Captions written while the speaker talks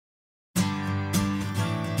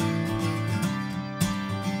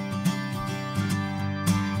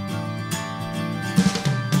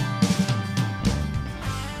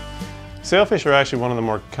Sailfish are actually one of the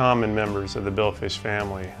more common members of the billfish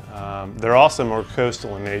family. They're also more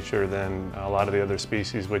coastal in nature than a lot of the other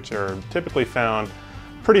species, which are typically found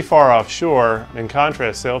pretty far offshore. In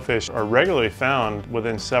contrast, sailfish are regularly found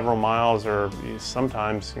within several miles or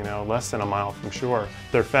sometimes, less than a mile from shore.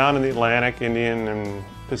 They're found in the Atlantic, Indian, and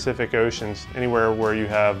Pacific Oceans, anywhere where you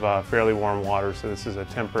have fairly warm water, so this is a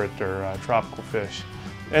temperate or tropical fish.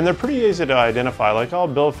 And they're pretty easy to identify. Like all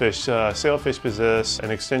billfish, sailfish possess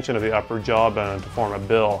an extension of the upper jawbone to form a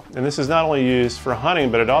bill. And this is not only used for hunting,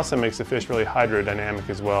 but it also makes the fish really hydrodynamic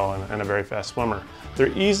as well and a very fast swimmer.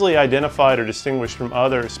 They're easily identified or distinguished from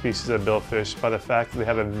other species of billfish by the fact that they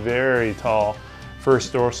have a very tall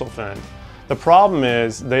first dorsal fin. The problem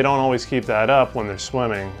is they don't always keep that up when they're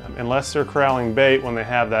swimming. Unless they're corralling bait when they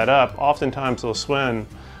have that up, oftentimes they'll swim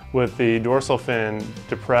with the dorsal fin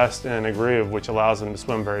depressed in a groove, which allows them to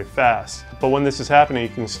swim very fast. But when this is happening, you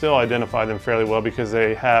can still identify them fairly well because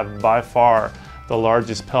they have by far the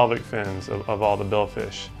largest pelvic fins of all the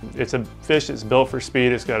billfish. It's a fish that's built for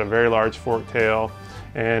speed. It's got a very large forked tail,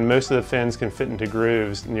 and most of the fins can fit into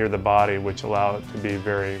grooves near the body, which allow it to be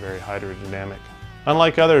very, very hydrodynamic.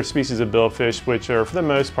 Unlike other species of billfish, which are for the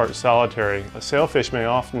most part solitary, a sailfish may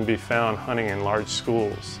often be found hunting in large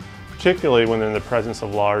schools, particularly when they're in the presence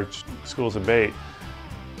of large schools of bait.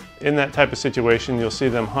 In that type of situation, you'll see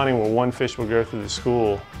them hunting where one fish will go through the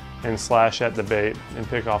school and slash at the bait and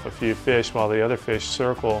pick off a few fish, while the other fish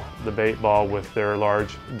circle the bait ball with their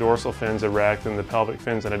large dorsal fins erect and the pelvic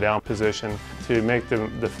fins in a down position to make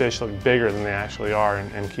the fish look bigger than they actually are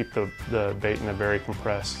and keep the bait in a very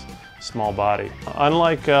compressed small body.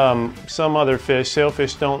 Unlike some other fish,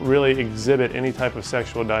 sailfish don't really exhibit any type of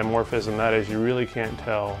sexual dimorphism. That is, you really can't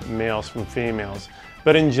tell males from females.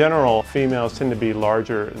 But in general, females tend to be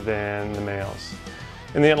larger than the males.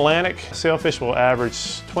 In the Atlantic, sailfish will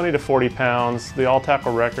average 20 to 40 pounds. The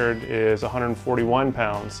all-tackle record is 141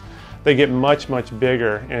 pounds. They get much, much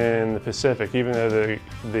bigger in the Pacific. Even though they're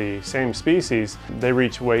the same species, they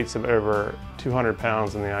reach weights of over 200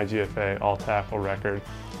 pounds, and the IGFA all-tackle record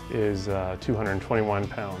is 221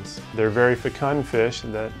 pounds. They're very fecund fish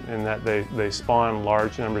in that they spawn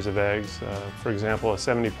large numbers of eggs. For example, a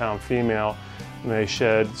 70-pound female may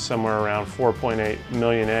shed somewhere around 4.8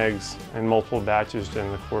 million eggs in multiple batches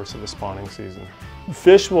during the course of the spawning season.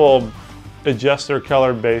 Fish will adjust their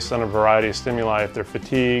color based on a variety of stimuli. If they're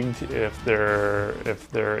fatigued, if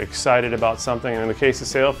they're excited about something. And in the case of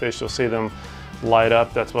sailfish, you'll see them light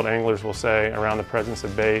up. That's what anglers will say around the presence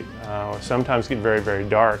of bait. Sometimes get very, very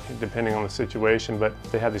dark depending on the situation, but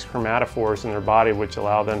they have these chromatophores in their body which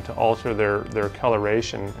allow them to alter their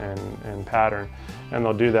coloration and pattern. And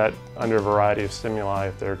they'll do that under a variety of stimuli.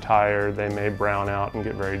 If they're tired, they may brown out and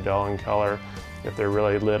get very dull in color. If they're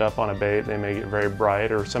really lit up on a bait, they may get very bright,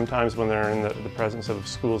 or sometimes when they're in the presence of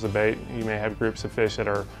schools of bait, you may have groups of fish that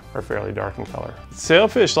are fairly dark in color.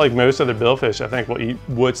 Sailfish, like most other billfish, I think will eat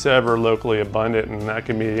whatever locally abundant, and that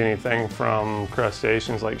can be anything from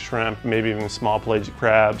crustaceans like shrimp, maybe even small pelagic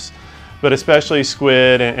crabs, but especially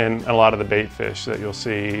squid and a lot of the bait fish that you'll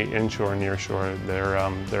see inshore and nearshore.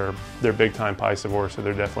 They're big-time piscivores, so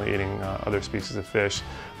they're definitely eating other species of fish.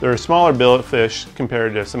 They're a smaller billfish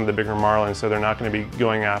compared to some of the bigger marlins, so they're not going to be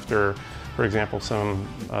going after, for example, some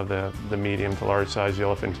of the medium to large size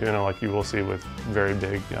yellowfin tuna like you will see with very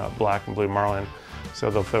big black and blue marlin.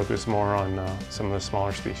 So they'll focus more on some of the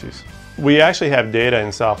smaller species. We actually have data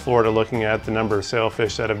in South Florida looking at the number of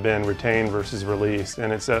sailfish that have been retained versus released,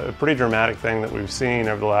 and it's a pretty dramatic thing that we've seen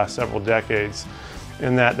over the last several decades,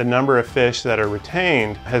 in that the number of fish that are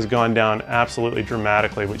retained has gone down absolutely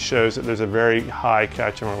dramatically, which shows that there's a very high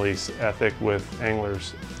catch and release ethic with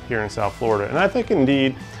anglers here in South Florida, and I think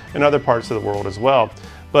indeed in other parts of the world as well.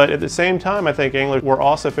 But at the same time, I think anglers were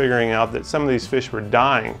also figuring out that some of these fish were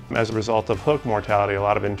dying as a result of hook mortality, a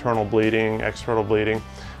lot of internal bleeding, external bleeding.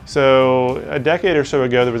 So a decade or so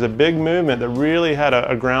ago, there was a big movement that really had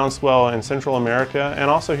a groundswell in Central America and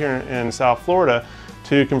also here in South Florida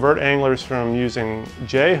to convert anglers from using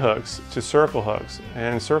J hooks to circle hooks.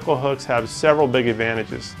 And circle hooks have several big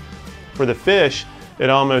advantages. For the fish, it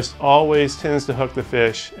almost always tends to hook the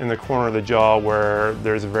fish in the corner of the jaw where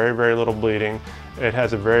there's very, very little bleeding. It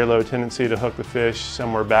has a very low tendency to hook the fish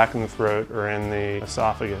somewhere back in the throat or in the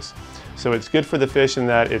esophagus. So it's good for the fish in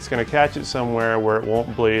that it's going to catch it somewhere where it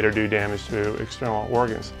won't bleed or do damage to external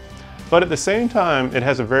organs. But at the same time, it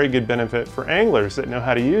has a very good benefit for anglers that know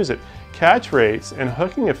how to use it. Catch rates and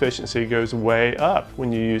hooking efficiency goes way up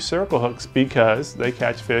when you use circle hooks because they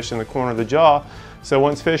catch fish in the corner of the jaw. So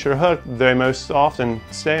once fish are hooked, they most often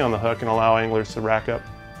stay on the hook and allow anglers to rack up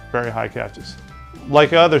very high catches.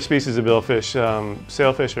 Like other species of billfish,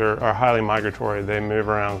 sailfish are highly migratory. They move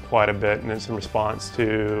around quite a bit, and it's in response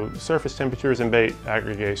to surface temperatures and bait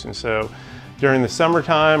aggregation. So during the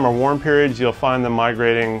summertime or warm periods, you'll find them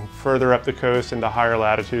migrating further up the coast into higher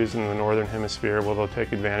latitudes in the northern hemisphere, where they'll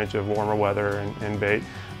take advantage of warmer weather and bait.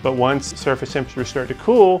 But once surface temperatures start to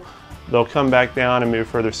cool, they'll come back down and move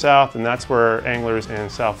further south, and that's where anglers in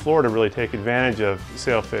South Florida really take advantage of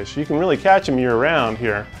sailfish. You can really catch them year-round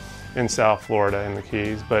here in South Florida in the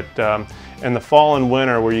Keys, but in the fall and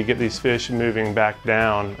winter, where you get these fish moving back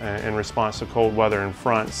down in response to cold weather and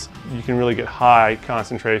fronts, you can really get high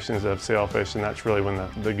concentrations of sailfish, and that's really when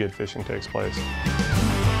the good fishing takes place.